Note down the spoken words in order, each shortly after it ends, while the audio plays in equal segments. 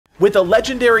With a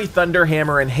legendary thunder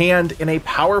hammer in hand and a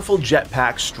powerful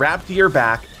jetpack strapped to your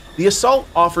back, the Assault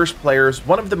offers players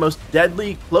one of the most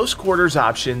deadly close quarters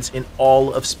options in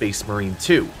all of Space Marine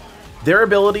 2. Their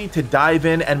ability to dive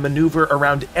in and maneuver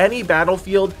around any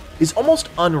battlefield is almost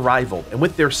unrivaled, and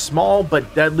with their small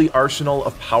but deadly arsenal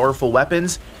of powerful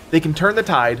weapons, they can turn the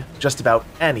tide just about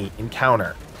any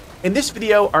encounter. In this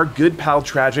video, our good pal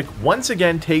Tragic once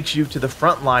again takes you to the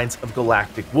front lines of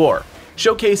galactic war,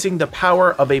 showcasing the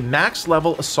power of a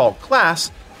max-level Assault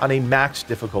class on a max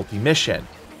difficulty mission.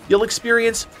 You'll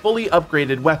experience fully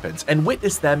upgraded weapons and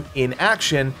witness them in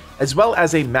action, as well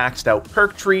as a maxed out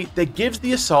perk tree that gives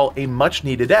the Assault a much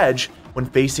needed edge when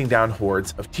facing down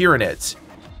hordes of Tyranids.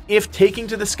 If taking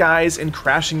to the skies and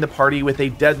crashing the party with a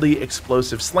deadly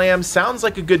explosive slam sounds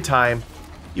like a good time,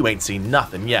 you ain't seen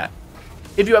nothing yet.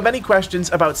 If you have any questions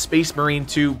about Space Marine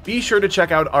 2, be sure to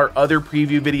check out our other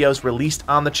preview videos released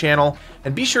on the channel,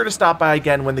 and be sure to stop by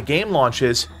again when the game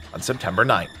launches on September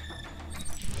 9th.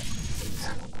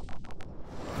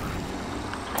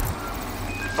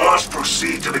 First,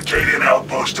 proceed to the Cadian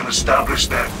outpost and establish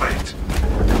their fate.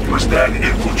 You must then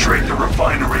infiltrate the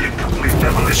refinery and complete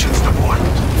demolitions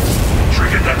deployment.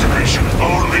 Trigger detonation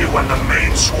only when the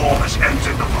main swarm has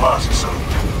entered the plaza zone.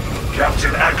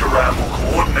 Captain Akaram will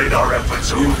coordinate our efforts.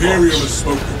 The Imperial has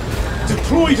spoken.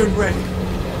 Deployed and ready.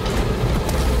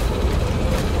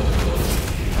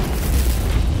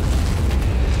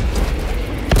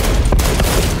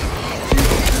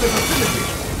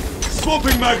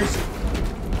 Swapping magazine.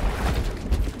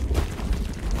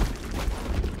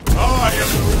 I am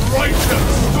the righteous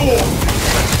storm.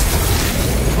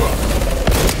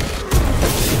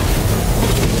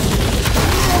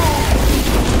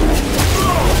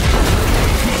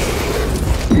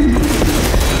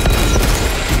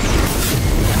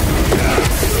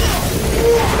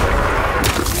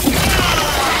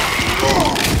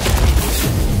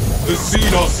 The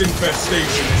Xenos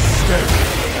infestation is steady.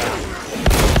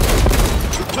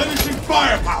 Replenishing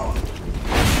firepower.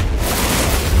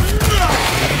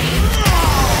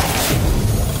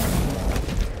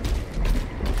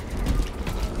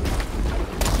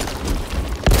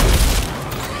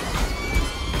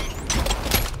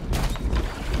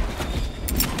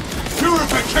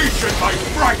 Purification by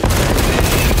fright!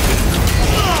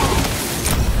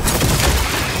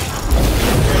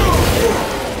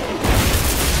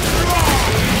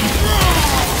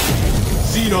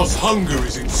 Xenos' hunger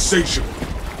is insatiable,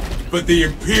 but the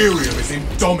Imperial is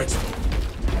indomitable.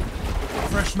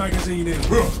 Fresh magazine in.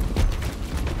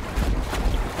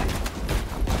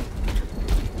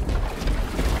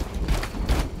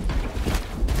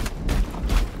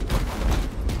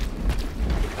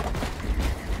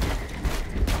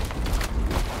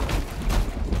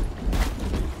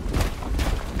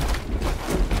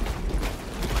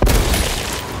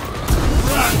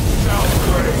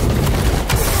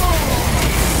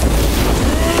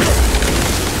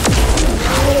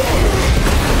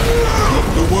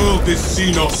 This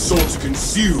Xenos sought to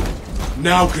consume,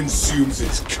 now consumes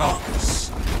its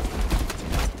carcass.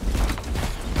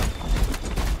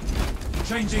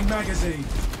 Changing magazine.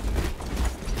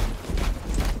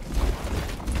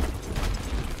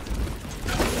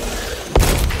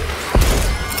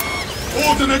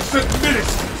 Ordnance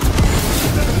administered!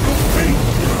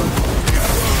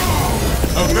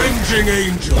 Avenging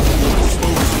Angel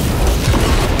disposal.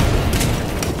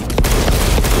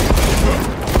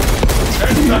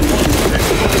 That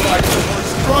one light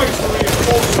tries to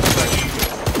reinforce the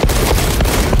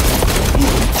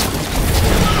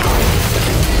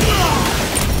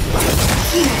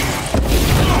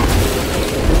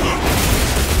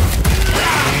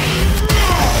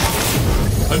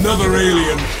Another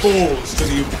alien falls to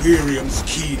the Imperium's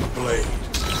keen blade.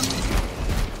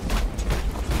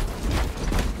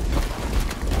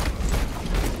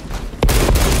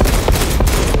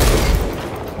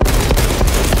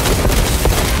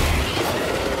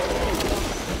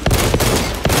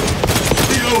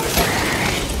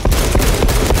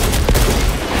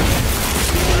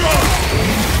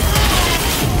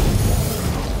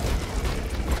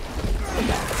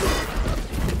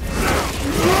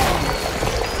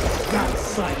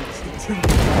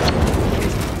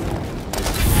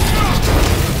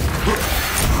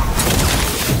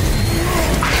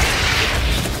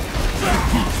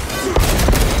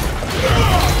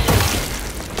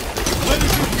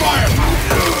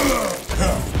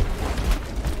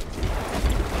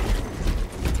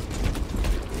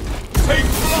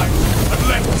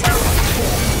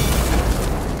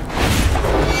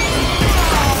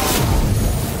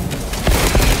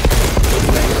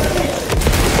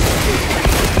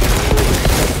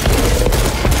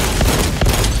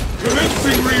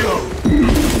 Commencing Reload!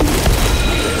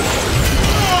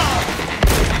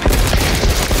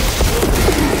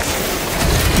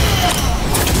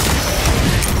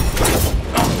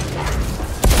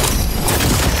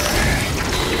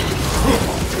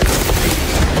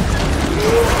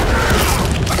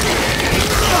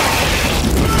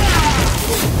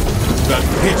 That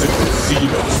pitiful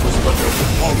Xenos was but a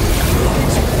horrible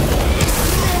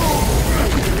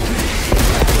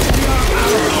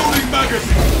Reloading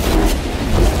magazine!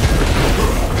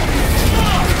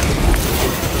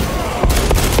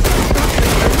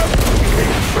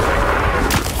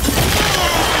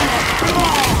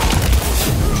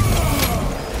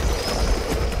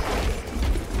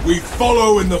 We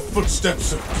follow in the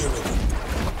footsteps of Gilligan.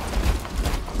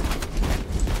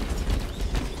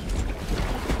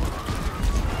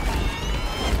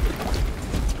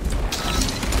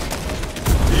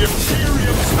 The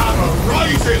Imperium's hammer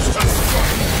rises to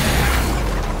strike!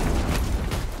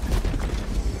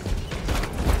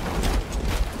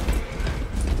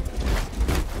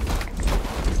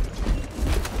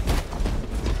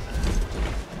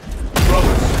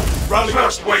 Brothers, rally!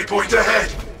 First waypoint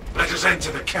ahead! Let us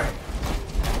enter the camp.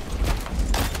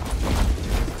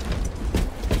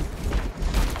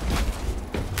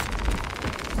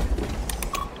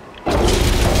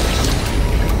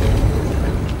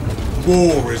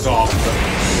 War is our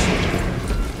purpose.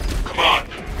 Come on,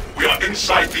 we are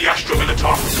inside the Astra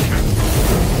Militarum camp.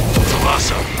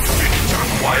 Talasa, we need to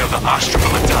require the Astra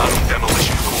Militarum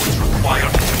demolition codes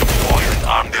required to deploy and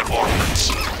arm their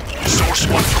ordnance. Source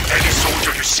one from any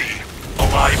soldier you see,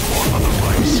 alive or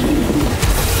otherwise.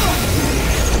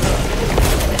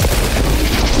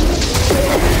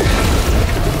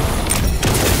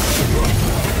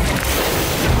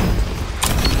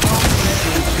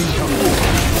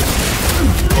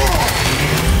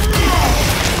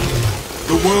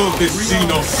 The world this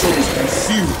Xenos sought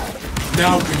consumed,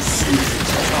 now consumes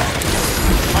its time.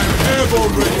 I'm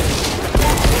airborne ready.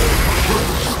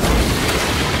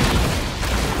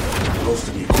 Most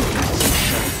of the equipment is in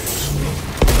shambles.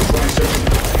 Try searching.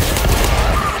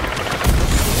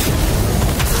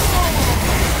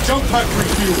 Jump pack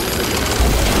refueled.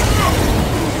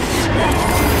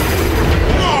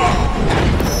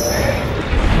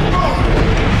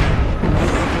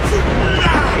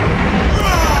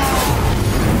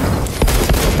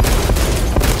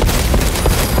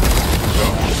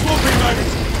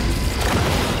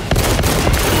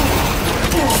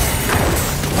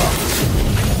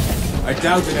 I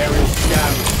doubt an aerial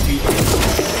scan would speed me,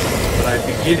 but I'm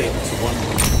beginning to wonder.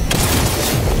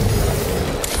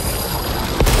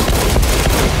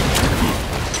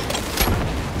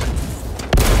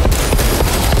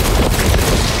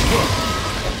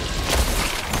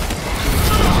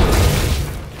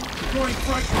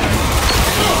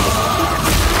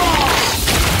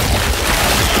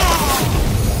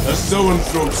 A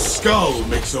zoanthrope's skull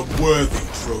makes a worthy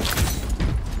trophy.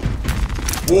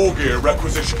 War gear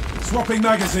requisition. Swapping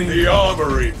magazine. The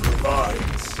armory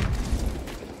provides.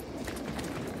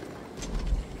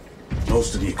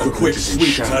 Most of the equipment quick is in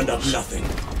sweep shambles. turned up nothing.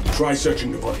 Try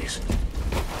searching the bodies.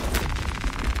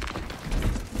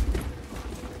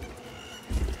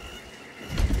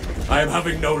 I am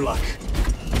having no luck.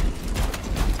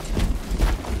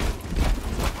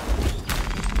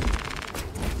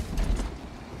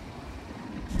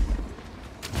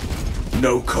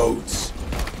 No codes.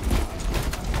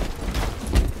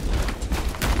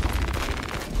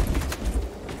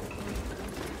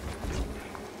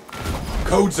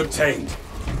 Codes obtained.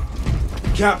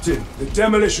 Captain, the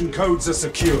demolition codes are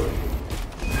secured.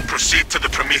 Proceed to the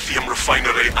Prometheum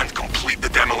refinery and complete the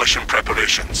demolition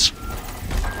preparations.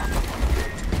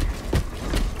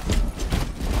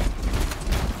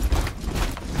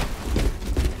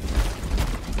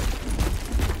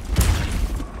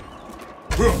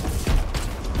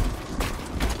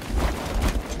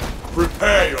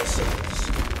 Prepare yourselves.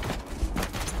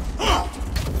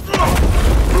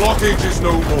 Blockage is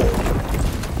no more.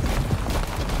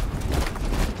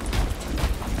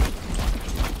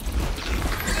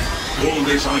 All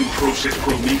this unprocessed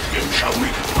Prometheum shall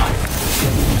require.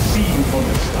 Seen from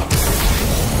the start.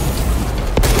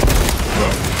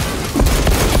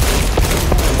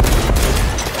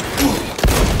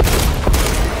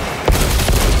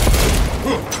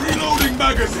 Reloading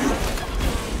magazine.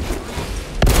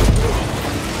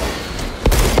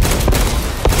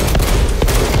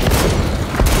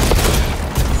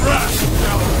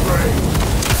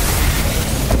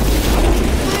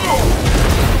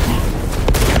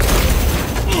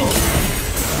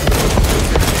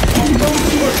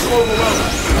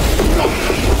 Overwhelmed.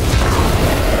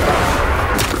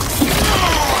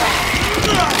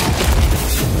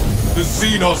 The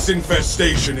Xenos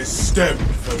infestation is stemmed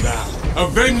for now.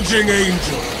 Avenging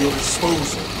Angel at your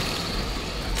disposal.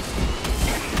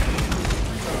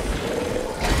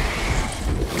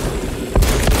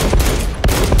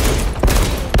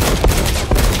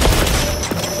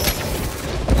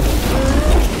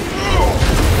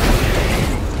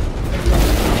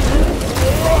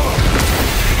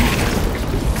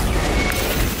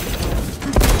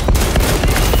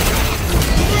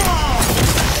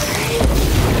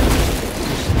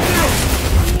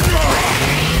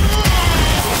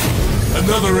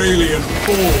 Another alien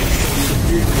falls to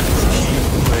the Imperium's keen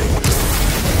blade.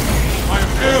 I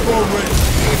am airborne ready.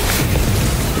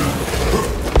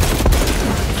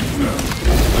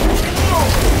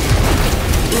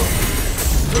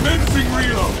 Commencing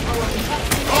reload.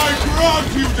 I grant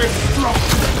you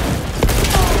destruction.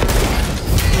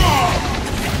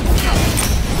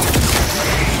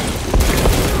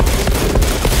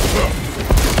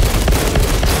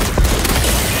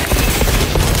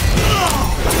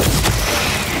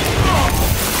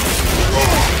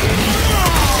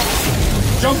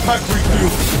 Jump pack refuel.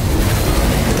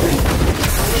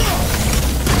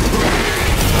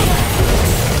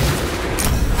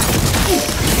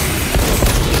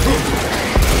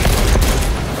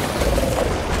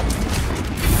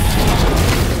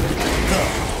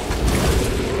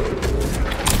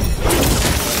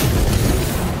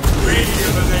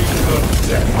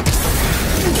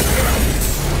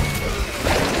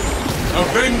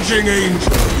 Avenging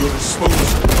Angel at your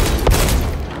disposal.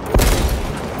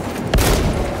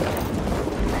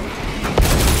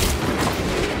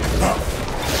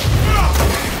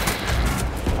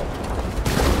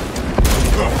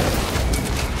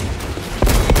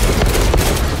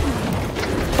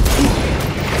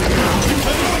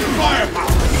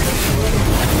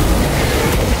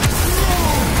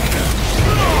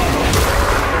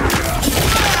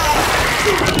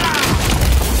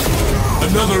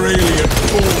 Another alien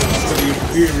falls to the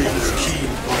Imperium's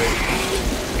keen blade.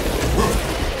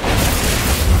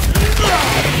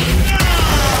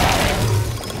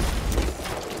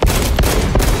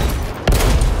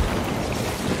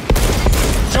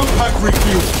 Jump pack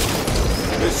refuel.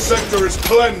 This sector is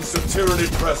cleansed of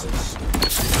Tyranid presence.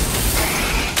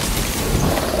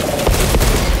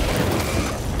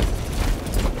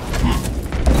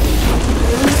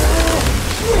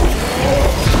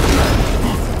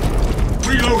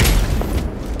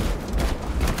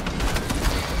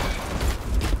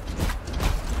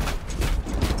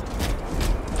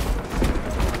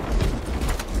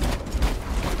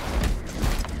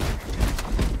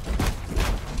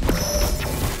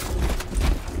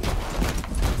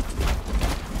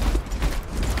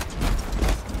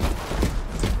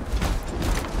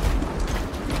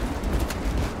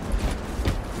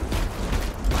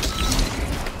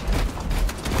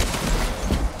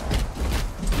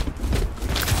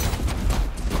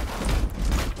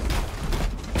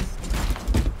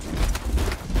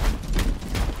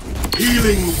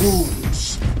 Healing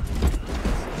wounds.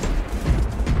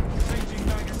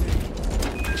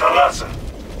 Talassa,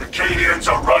 the Cadians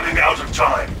are running out of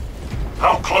time.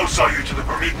 How close are you to the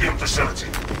Promethean facility?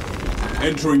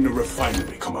 Entering the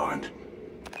refinery, Command.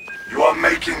 You are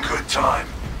making good time.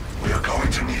 We are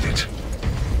going to need it.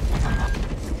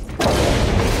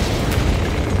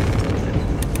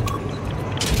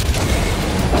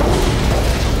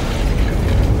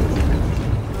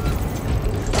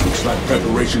 Looks like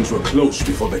preparations were close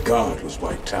before the guard was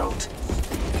wiped out.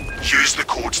 Use the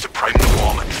cords to prime the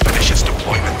bomb and finish its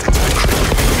deployment into the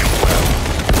critical well.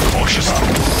 Cautiously.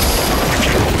 Be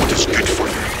careful what is good for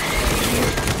you.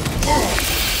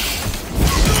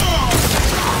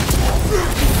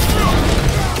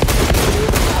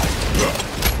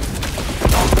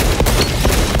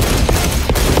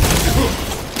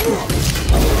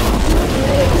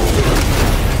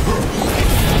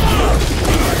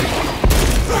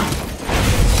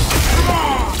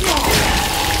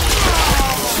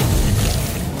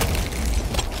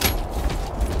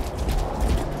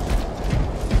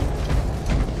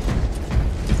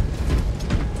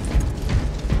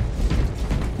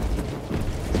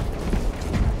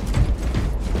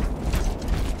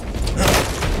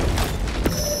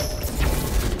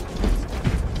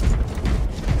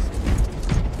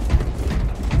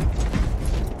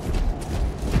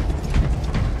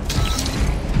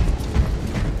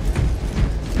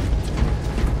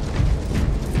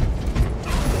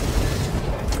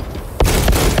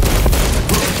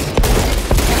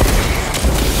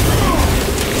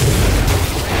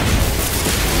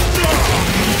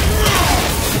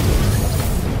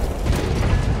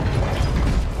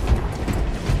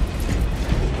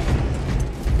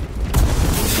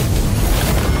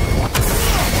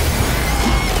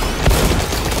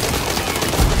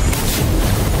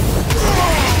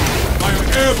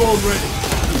 Crossbow ready.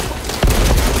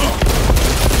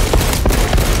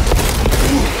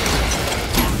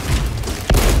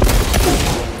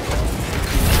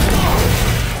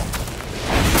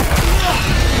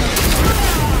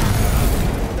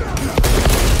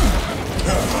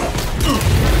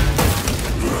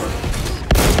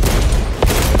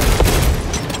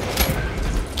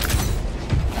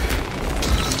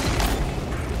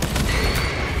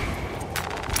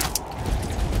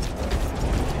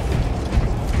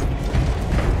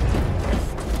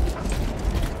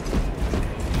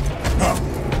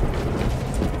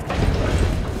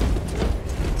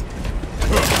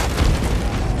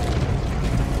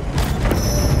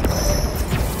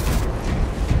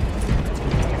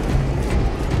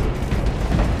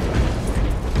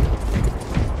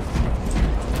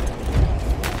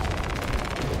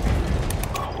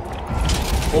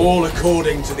 All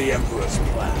according to the Emperor's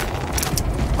plan.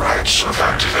 Rites of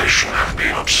activation have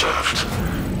been observed.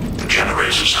 The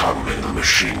generators hum in the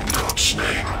machine god's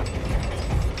name.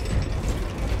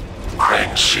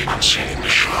 Crane sequencing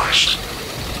initialized.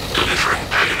 Delivering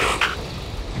payload.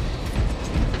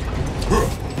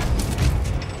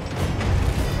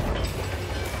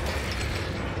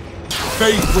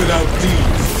 Faith without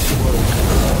deeds.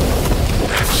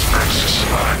 X-axis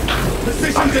aligned.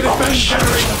 Position to defend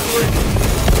Generator 3.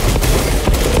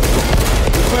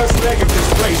 The first leg of this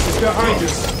place is behind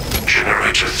us.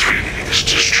 Generator 3 is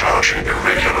discharging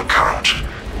irregular current.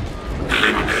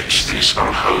 Eliminates these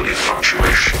unholy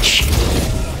fluctuations.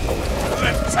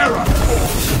 Let terror fall.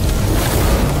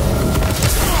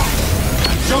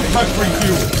 Jump pack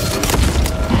refuel.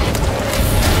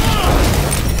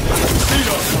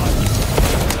 Xenos light.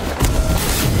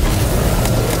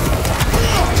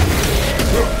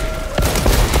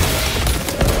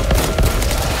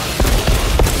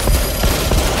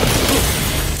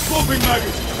 Swapping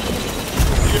magazine.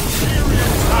 The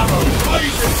Imperial hammer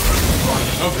blazing.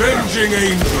 Avenging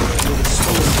angel will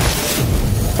expose.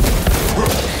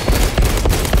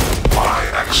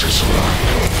 Y-axis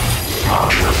aligned.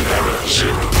 Margin of error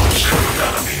 0.0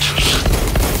 nanometers.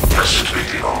 Blessed be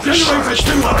the omniscience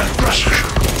divine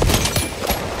precision.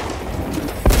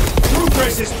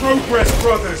 Progress is progress,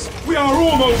 brothers. We are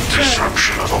almost there.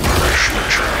 Disruption of operation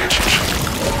generated.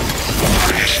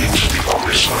 Creating the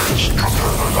omniscience proper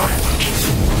alignment.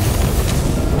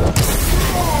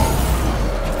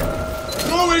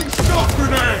 Throwing shock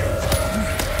grenade!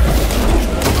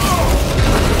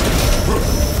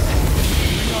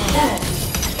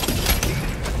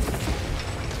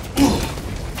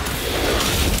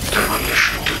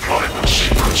 Demolition deployment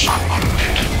sequence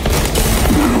concluded.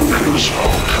 Members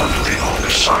hold under the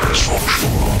omniscience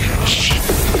functional oculus.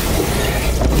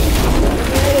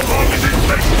 Is in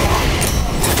place now.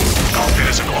 Now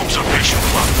there's an observation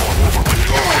platform over which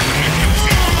you can use.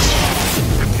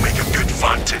 It will make a good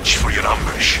vantage for your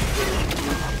ambush.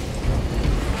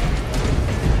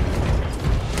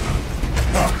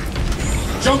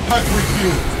 Jump pack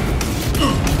refueled.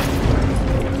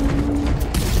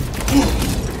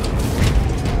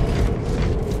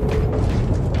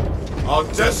 Our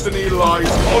destiny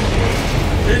lies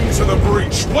onward, into the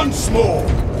breach once more.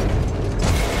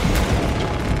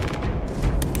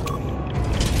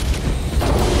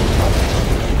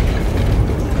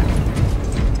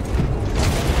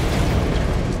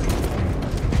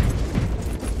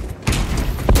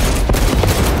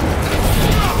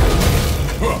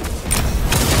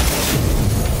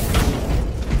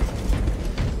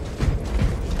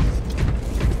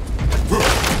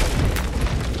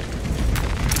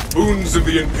 Boons of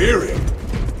the Imperium.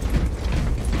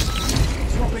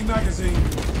 Swapping magazine.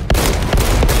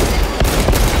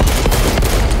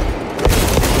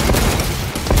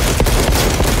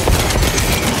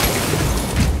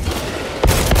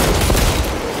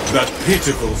 That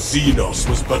pitiful Xenos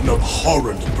was but an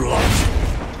abhorrent blight.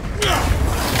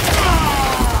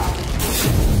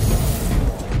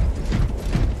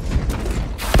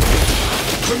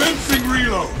 Commencing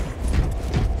reload.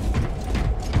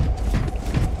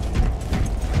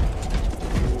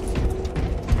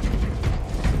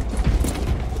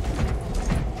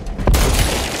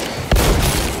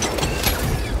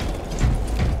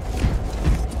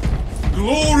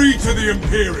 Glory to the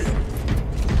Imperium!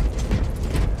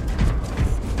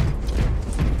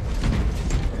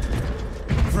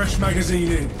 Fresh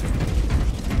magazine in.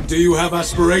 Do you have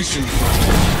aspirations?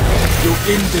 Your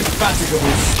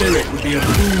indefatigable spirit would be a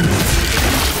boon.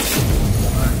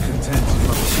 I'm content,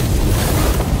 Father.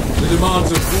 The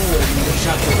demands of war in the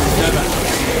chapter will never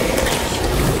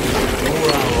or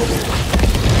ours.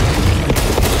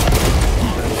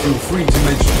 Feel free to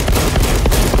mention.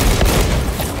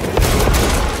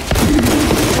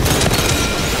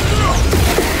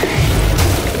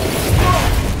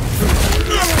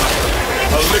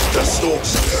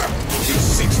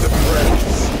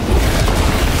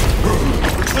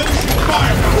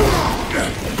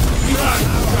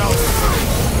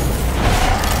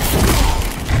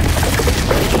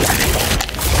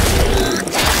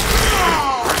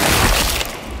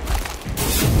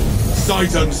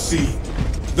 Sight unseen,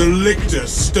 the lictor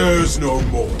stirs no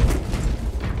more.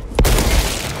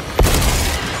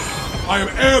 I am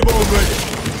airborne ready.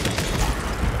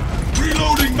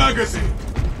 Reloading magazine.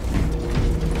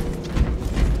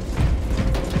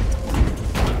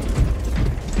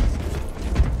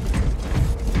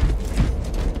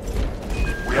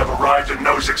 We have arrived at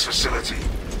Nozick's facility.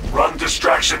 Run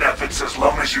distraction efforts as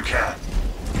long as you can.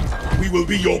 We will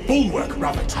be your bulwark,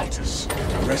 Brother Titus.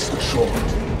 Rest assured.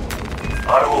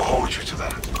 I will hold you to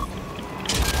that.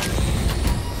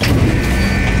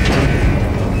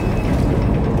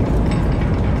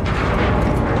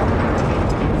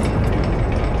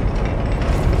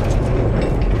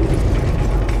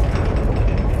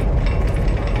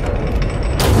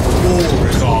 War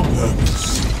is our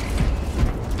purpose.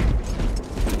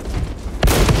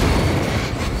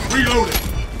 Reloading.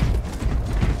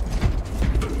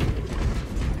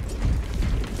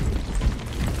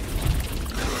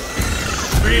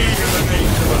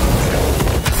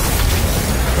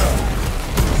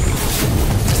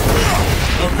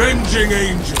 Avenging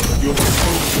angel at your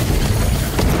disposal.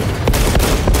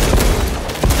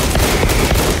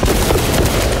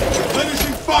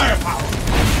 Replenishing firepower.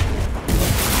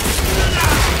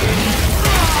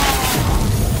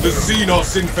 The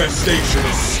Xenos infestation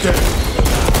is steady.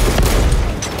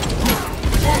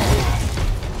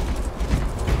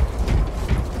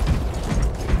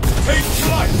 Take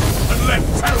flight and let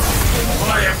terror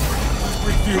triumph.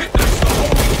 Witness the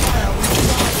holy fire we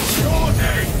start your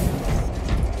name.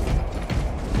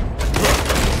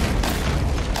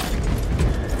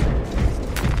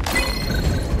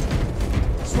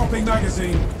 Swapping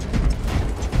magazine.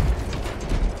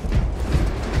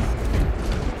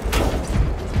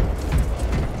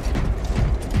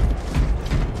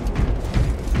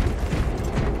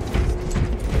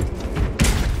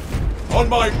 On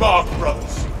my mark,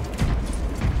 brothers.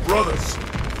 Brothers,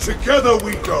 together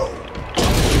we go.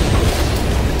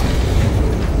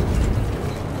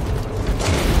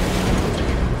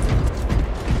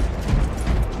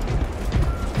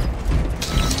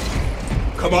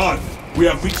 Come on, we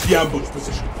have reached the ambush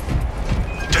position.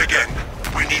 Dig in.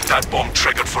 We need that bomb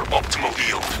triggered for optimal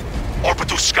yield.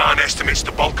 Orbital scan estimates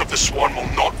the bulk of the swarm will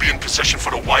not be in position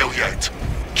for a while yet.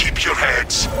 Keep your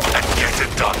heads and get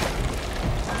it done.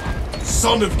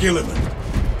 Son of Gilliman.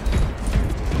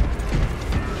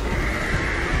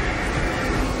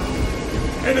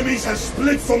 Enemies have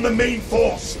split from the main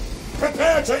force.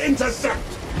 Prepare to intercept.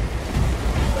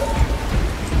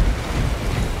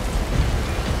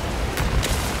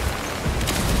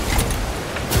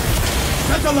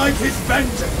 Satellite his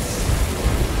vengeance.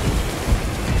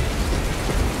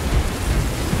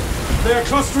 They are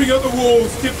clustering at the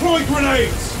walls. Deploy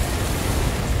grenades.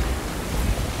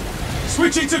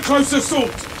 Switching to close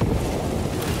assault.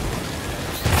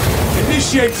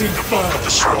 Initiating fire. The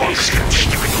swarm is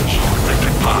continuing along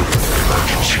the path.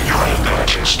 Continuing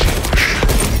back extinguish.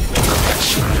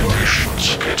 Commence mitigations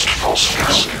against false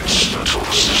gaskets until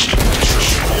the system is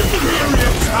restored.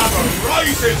 Imperial Tower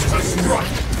rises to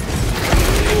strike.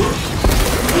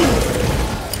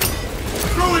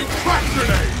 Throwing crack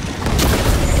grenade.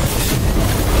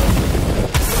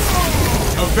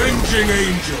 Avenging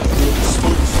angel at your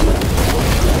disposal.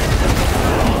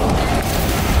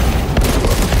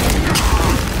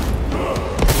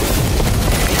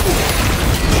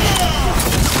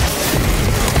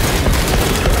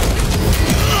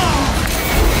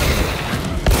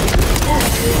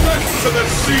 To the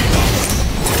sea!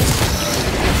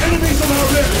 Enemies on our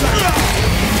left flank!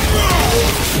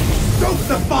 Stoke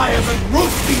the fires and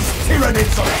roast these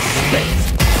tyrannids on a spit!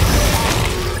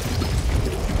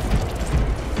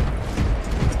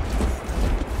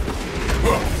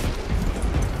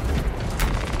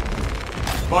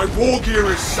 My war gear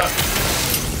is set!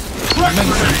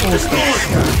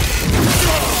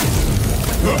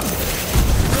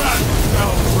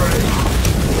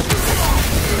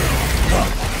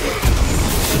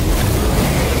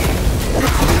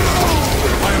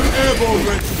 Airborne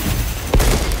ready.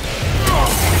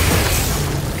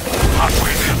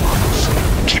 Halfway there, Marcus.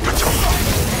 Keep it up.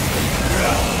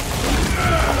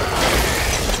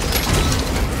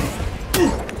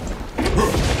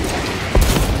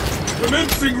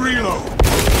 Commencing reload.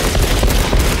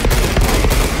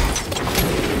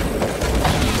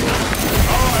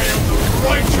 I am the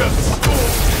righteous storm.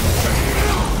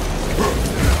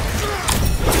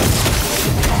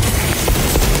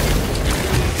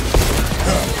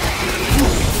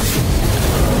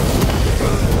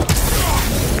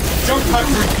 Jump pack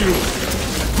refueled.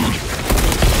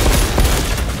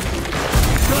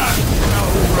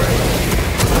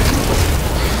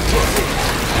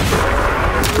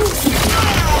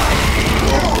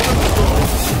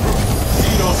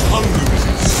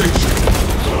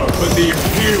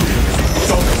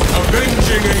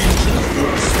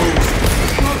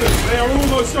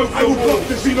 Scope I will block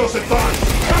the Xenos advance!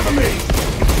 Cover me!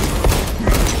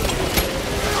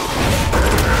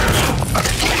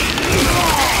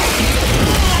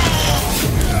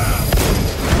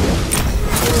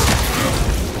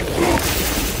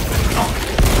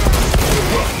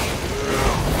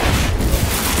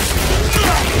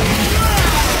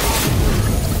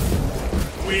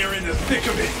 We're in the thick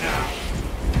of it now.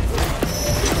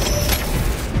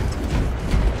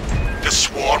 The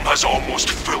swarm has almost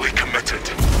fully committed.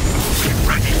 Be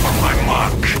ready for my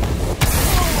mark.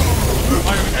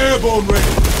 I am airborne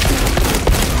ready.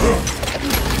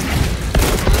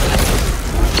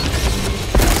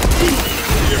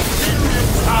 The Imperial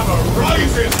hammer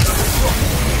rises!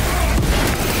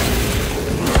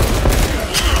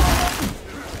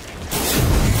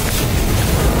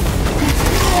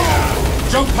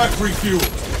 Jump pack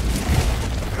refueled.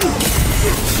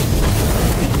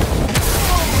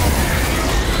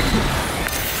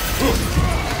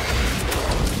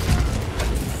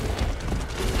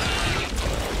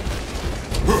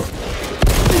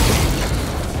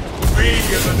 Be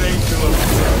an angel of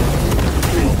death.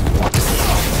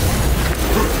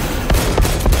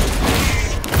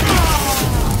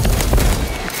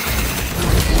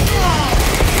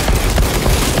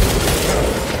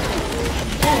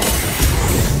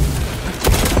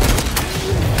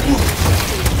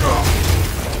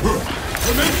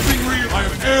 Commencing real. I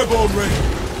am airborne ready.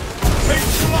 Take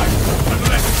flight and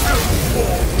let terror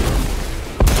fall.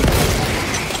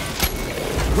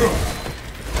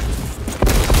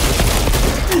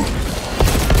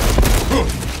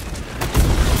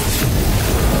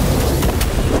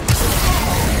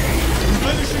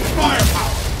 Replenishing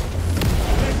firepower.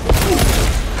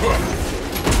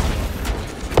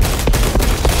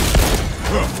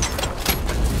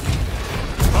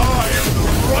 I am the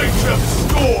righteous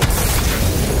storm.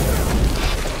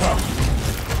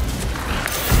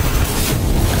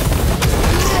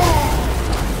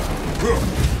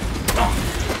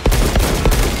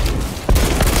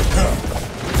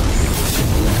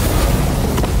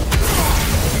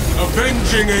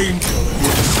 Avenging angel at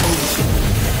your disposal.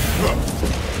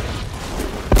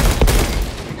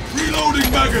 Reloading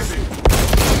magazine.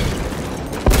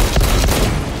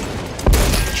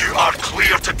 You are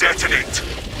clear to detonate.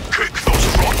 Cook those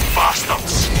rotten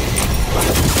bastards.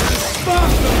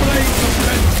 Spark the blaze of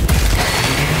vengeance.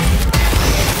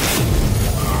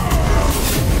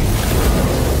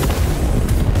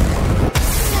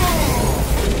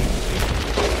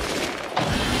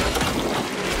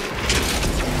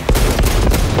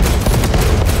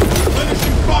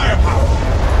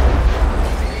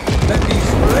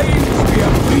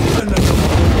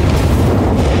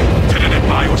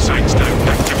 Bioscience down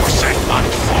 90% and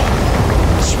full.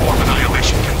 Swarm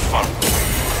annihilation confirmed.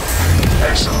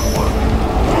 Excellent work.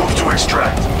 Move to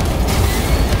extract.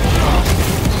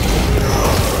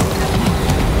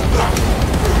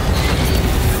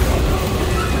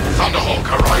 Thunderhawk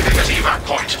arriving at evac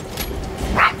point.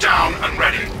 Ramp down and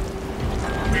ready.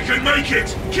 We can make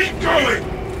it! Keep going!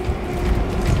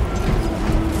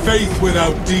 Faith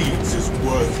without deeds is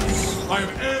worthless. I am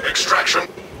Extraction